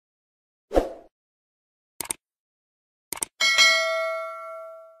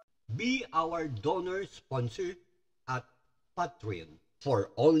Be our donor sponsor at Patreon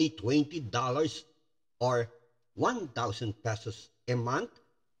for only $20 or 1,000 pesos a month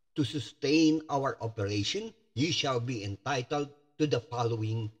to sustain our operation. You shall be entitled to the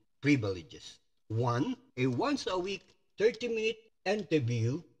following privileges. 1. A once-a-week 30-minute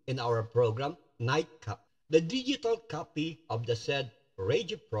interview in our program, Nightcap. The digital copy of the said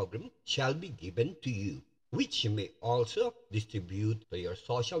radio program shall be given to you, which you may also distribute to your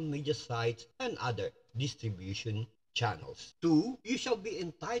social media sites and other distribution channels. 2. You shall be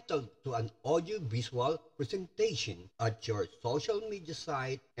entitled to an audio-visual presentation at your social media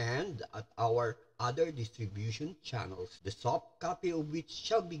site and at our other distribution channels, the soft copy of which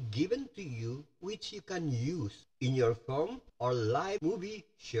shall be given to you, which you can use in your film or live movie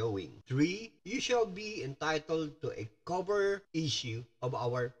showing. 3. You shall be entitled to a cover issue of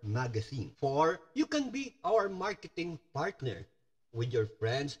our magazine. 4. You can be our marketing partner with your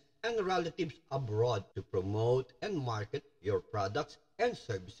friends and relatives abroad to promote and market your products and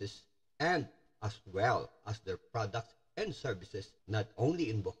services, and as well as their products and services not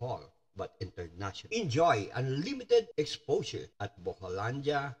only in Bohol but internationally. Enjoy unlimited exposure at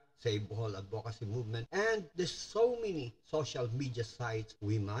Boholandia, Save Bohol Advocacy Movement, and there's so many social media sites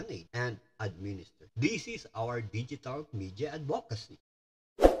we manage and administer. This is our digital media advocacy.